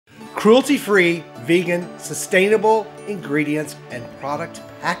cruelty-free, vegan, sustainable ingredients and product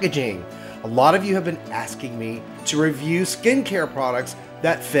packaging. A lot of you have been asking me to review skincare products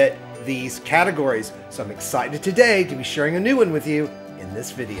that fit these categories. So I'm excited today to be sharing a new one with you in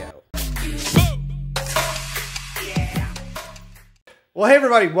this video. Well, hey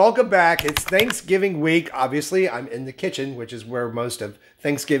everybody, welcome back. It's Thanksgiving week. Obviously, I'm in the kitchen, which is where most of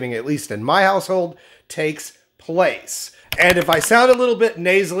Thanksgiving, at least in my household, takes place. And if I sound a little bit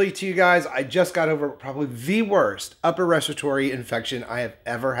nasally to you guys, I just got over probably the worst upper respiratory infection I have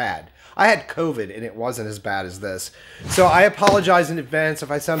ever had. I had COVID and it wasn't as bad as this. So I apologize in advance if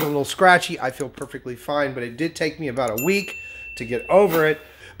I sound a little scratchy. I feel perfectly fine, but it did take me about a week to get over it.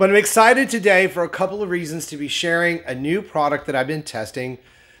 But I'm excited today for a couple of reasons to be sharing a new product that I've been testing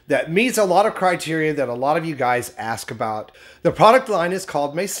that meets a lot of criteria that a lot of you guys ask about. The product line is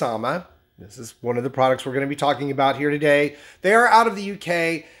called Maysama. This is one of the products we're going to be talking about here today. They are out of the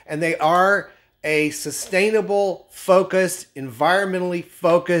UK and they are a sustainable, focused, environmentally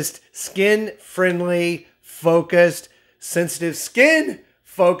focused, skin-friendly, focused, sensitive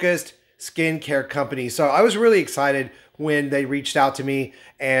skin-focused skincare company. So I was really excited when they reached out to me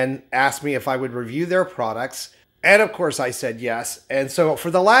and asked me if I would review their products. And of course I said yes. And so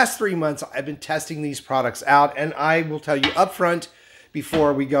for the last 3 months, I've been testing these products out, and I will tell you upfront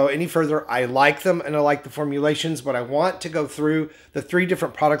before we go any further, I like them and I like the formulations, but I want to go through the 3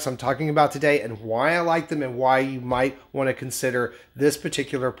 different products I'm talking about today and why I like them and why you might want to consider this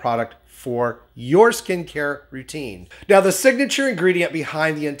particular product for your skincare routine. Now, the signature ingredient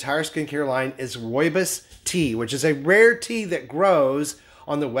behind the entire skincare line is Rooibos tea, which is a rare tea that grows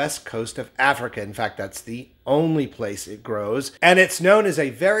on the west coast of Africa. In fact, that's the only place it grows. And it's known as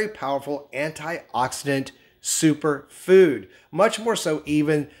a very powerful antioxidant superfood, much more so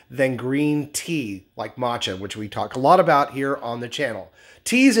even than green tea like matcha, which we talk a lot about here on the channel.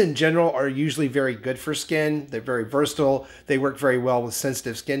 Teas in general are usually very good for skin. They're very versatile. They work very well with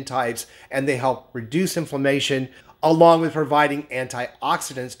sensitive skin types, and they help reduce inflammation along with providing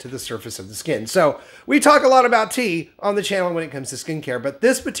antioxidants to the surface of the skin. So we talk a lot about tea on the channel when it comes to skincare, but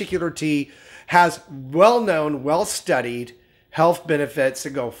this particular tea has well-known, well-studied health benefits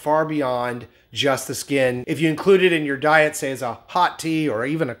that go far beyond just the skin. If you include it in your diet, say as a hot tea or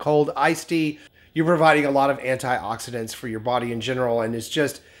even a cold iced tea, you're providing a lot of antioxidants for your body in general, and it's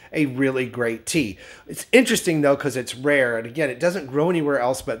just a really great tea. It's interesting though, because it's rare, and again, it doesn't grow anywhere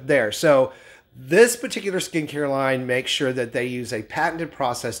else but there. So this particular skincare line makes sure that they use a patented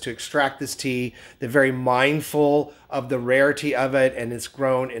process to extract this tea. They're very mindful of the rarity of it, and it's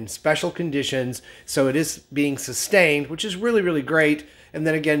grown in special conditions, so it is being sustained, which is really, really great. And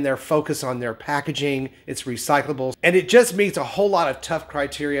then again, their focus on their packaging, it's recyclable, and it just meets a whole lot of tough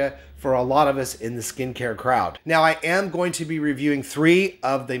criteria for a lot of us in the skincare crowd. Now, I am going to be reviewing 3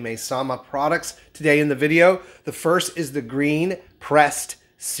 of the Maysama products today in the video. The first is the Green Pressed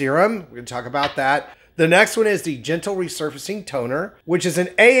Serum. We're going to talk about that. The next one is the Gentle Resurfacing Toner, which is an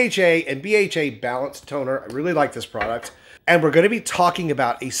AHA and BHA balanced toner. I really like this product. And we're going to be talking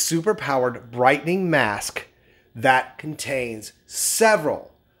about a super-powered brightening mask that contains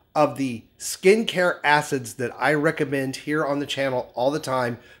several of the skincare acids that I recommend here on the channel all the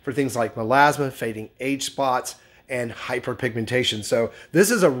time for things like melasma, fading age spots, and hyperpigmentation. So this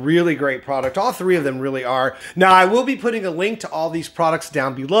is a really great product. All 3 of them really are. Now, I will be putting a link to all these products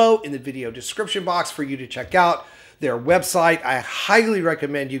down below in the video description box for you to check out their website. I highly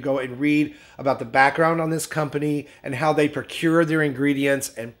recommend you go and read about the background on this company and how they procure their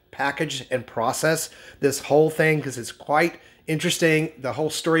ingredients and package and process this whole thing, because it's quite interesting. The whole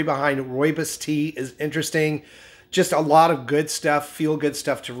story behind Rooibos tea is interesting. Just a lot of good stuff, feel-good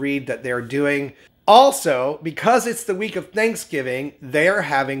stuff to read that they're doing. Also, because it's the week of Thanksgiving, they're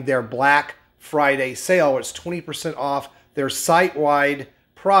having their Black Friday sale, where it's 20% off their site-wide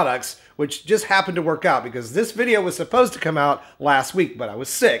products, which just happened to work out because this video was supposed to come out last week, but I was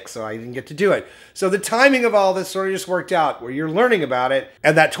sick, so I didn't get to do it. So the timing of all this sort of just worked out where you're learning about it,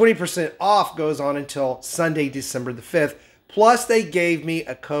 and that 20% off goes on until Sunday, December the 5th. Plus, they gave me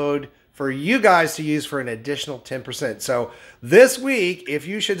a code for you guys to use for an additional 10%. So this week, if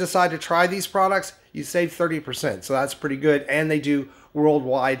you should decide to try these products, you save 30%. So that's pretty good. And they do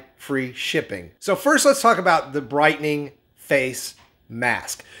worldwide free shipping. So first, let's talk about the brightening face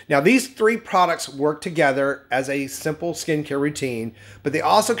mask. Now, these 3 products work together as a simple skincare routine, but they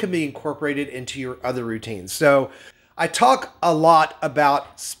also can be incorporated into your other routines. So I talk a lot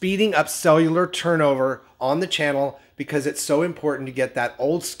about speeding up cellular turnover on the channel because it's so important to get that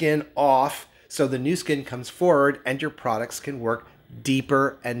old skin off so the new skin comes forward and your products can work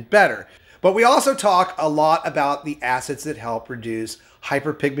deeper and better. But we also talk a lot about the acids that help reduce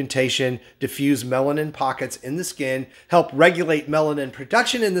hyperpigmentation, diffuse melanin pockets in the skin, help regulate melanin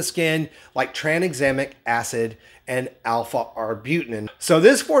production in the skin like tranexamic acid and alpha-arbutin. So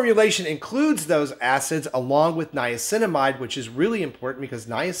this formulation includes those acids along with niacinamide, which is really important because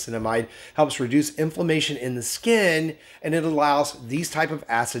niacinamide helps reduce inflammation in the skin and it allows these type of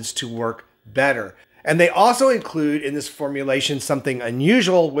acids to work better. And they also include in this formulation something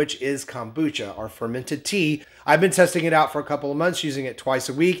unusual, which is kombucha, or fermented tea. I've been testing it out for a couple of months, using it twice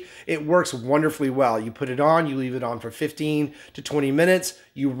a week. It works wonderfully well. You put it on, you leave it on for 15 to 20 minutes,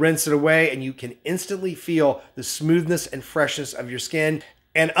 you rinse it away, and you can instantly feel the smoothness and freshness of your skin.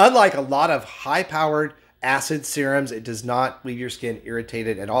 And unlike a lot of high-powered acid serums, it does not leave your skin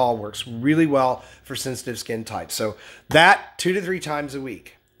irritated at all. Works really well for sensitive skin types. So that 2 to 3 times a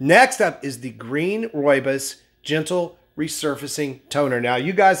week. Next up is the GreenRooibos Gentle Resurfacing Toner. Now,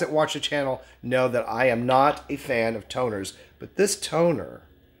 you guys that watch the channel know that I am not a fan of toners, but this toner,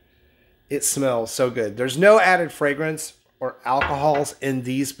 it smells so good. There's no added fragrance or alcohols in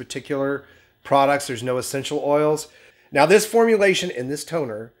these particular products. There's no essential oils. Now, this formulation in this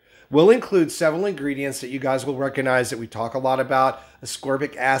toner will include several ingredients that you guys will recognize that we talk a lot about: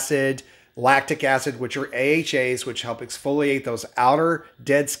 ascorbic acid, lactic acid, which are AHAs, which help exfoliate those outer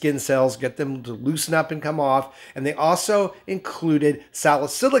dead skin cells, get them to loosen up and come off. And they also included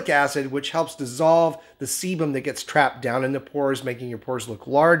salicylic acid, which helps dissolve the sebum that gets trapped down in the pores, making your pores look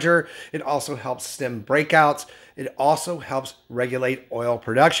larger. It also helps stem breakouts. It also helps regulate oil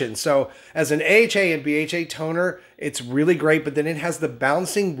production. So as an AHA and BHA toner, it's really great, but then it has the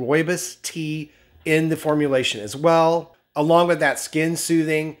balancing rooibos tea in the formulation as well, along with that skin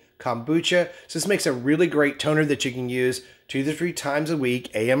soothing kombucha. So this makes a really great toner that you can use 2 to 3 times a week,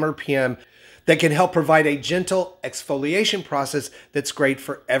 AM or PM, that can help provide a gentle exfoliation process that's great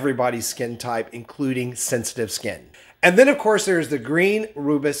for everybody's skin type, including sensitive skin. And then, of course, there's the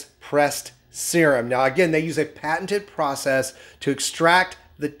GreenRooibos Pressed Serum. Now, again, they use a patented process to extract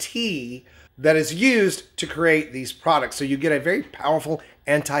the tea that is used to create these products. So you get a very powerful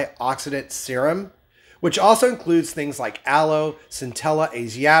antioxidant serum, which also includes things like aloe, centella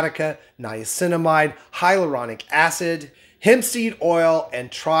asiatica, niacinamide, hyaluronic acid, hemp seed oil,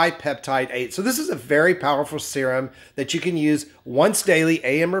 and tripeptide 8. So this is a very powerful serum that you can use once daily,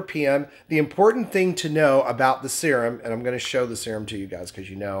 AM or PM. The important thing to know about the serum, and I'm going to show the serum to you guys because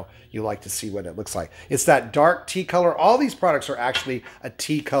you know you like to see what it looks like. It's that dark tea color. All these products are actually a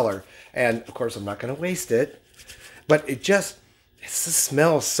tea color. And of course, I'm not going to waste it, but it just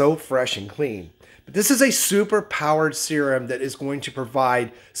smells so fresh and clean. But this is a super powered serum that is going to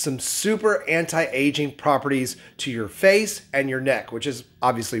provide some super anti-aging properties to your face and your neck, which is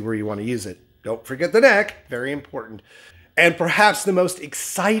obviously where you want to use it. Don't forget the neck, very important. And perhaps the most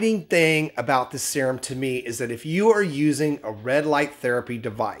exciting thing about this serum to me is that if you are using a red light therapy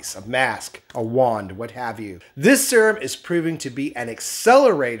device, a mask, a wand, what have you, this serum is proving to be an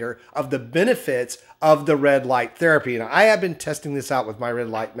accelerator of the benefits of the red light therapy. And I have been testing this out with my red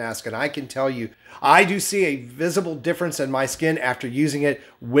light mask, and I can tell you, I do see a visible difference in my skin after using it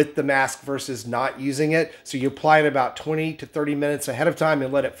with the mask versus not using it. So you apply it about 20 to 30 minutes ahead of time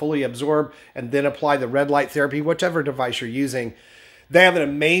and let it fully absorb, and then apply the red light therapy, whichever device you're using. They have an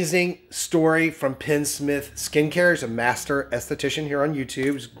amazing story from Penn Skincare. She's a master esthetician here on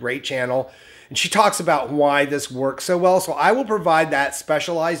YouTube. It's a great channel. And she talks about why this works so well. So I will provide that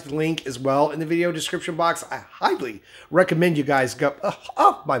specialized link as well in the video description box. I highly recommend you guys go,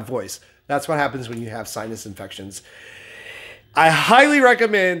 oh, my voice. That's what happens when you have sinus infections. I highly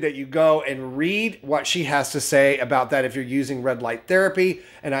recommend that you go and read what she has to say about that if you're using red light therapy.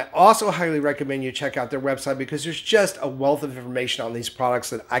 And I also highly recommend you check out their website because there's just a wealth of information on these products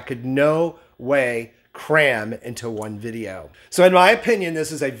that I could no way cram into one video. So in my opinion,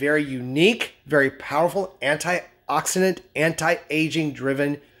 this is a very unique, very powerful antioxidant, anti-aging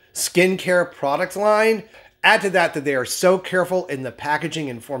driven skincare product line. Add to that they are so careful in the packaging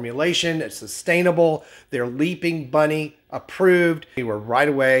and formulation. It's sustainable. They're Leaping Bunny approved. Where right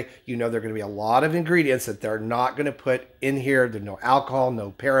away, you know there are going to be a lot of ingredients that they're not going to put in here. There's no alcohol,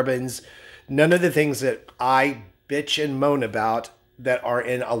 no parabens, none of the things that I bitch and moan about that are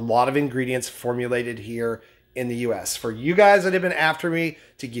in a lot of ingredients formulated here in the US. For you guys that have been after me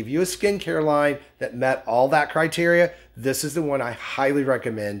to give you a skincare line that met all that criteria, this is the one I highly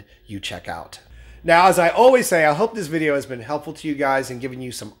recommend you check out. Now, as I always say, I hope this video has been helpful to you guys and given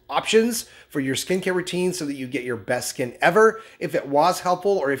you some options for your skincare routine so that you get your best skin ever. If it was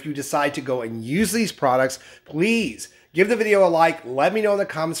helpful, or if you decide to go and use these products, please give the video a like. Let me know in the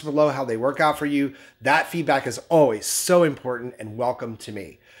comments below how they work out for you. That feedback is always so important and welcome to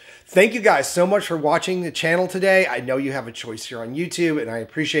me. Thank you guys so much for watching the channel today. I know you have a choice here on YouTube, and I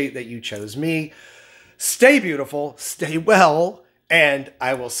appreciate that you chose me. Stay beautiful, stay well, and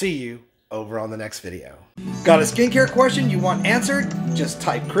I will see you over on the next video. Got a skincare question you want answered? Just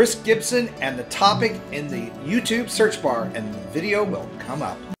type Chris Gibson and the topic in the YouTube search bar and the video will come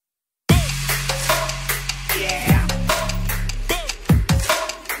up.